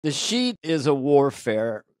The sheet is a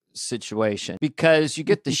warfare situation because you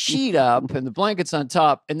get the sheet up and the blanket's on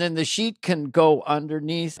top, and then the sheet can go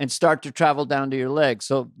underneath and start to travel down to your legs.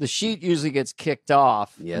 So the sheet usually gets kicked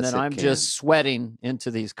off, Yes, and then it I'm can. just sweating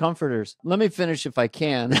into these comforters. Let me finish if I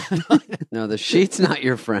can. No, the sheet's not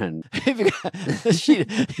your friend. The sheet,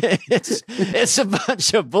 it's a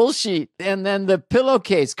bunch of bullshit. And then the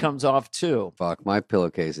pillowcase comes off too. Fuck, my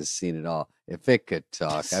pillowcase has seen it all. If it could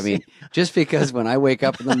talk. I mean, just because when I wake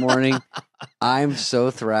up in the morning, I'm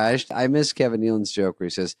so thrashed. I miss Kevin Nealon's joke where he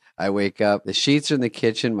says, I wake up, the sheets are in the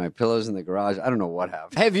kitchen, my pillow's in the garage. I don't know what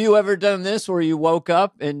happened. Have you ever done this where you woke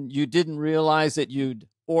up and you didn't realize that you'd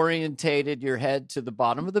orientated your head to the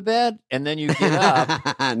bottom of the bed, and then you get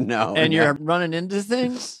up No. and you're running into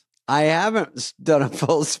things? I haven't done a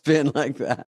full spin like that.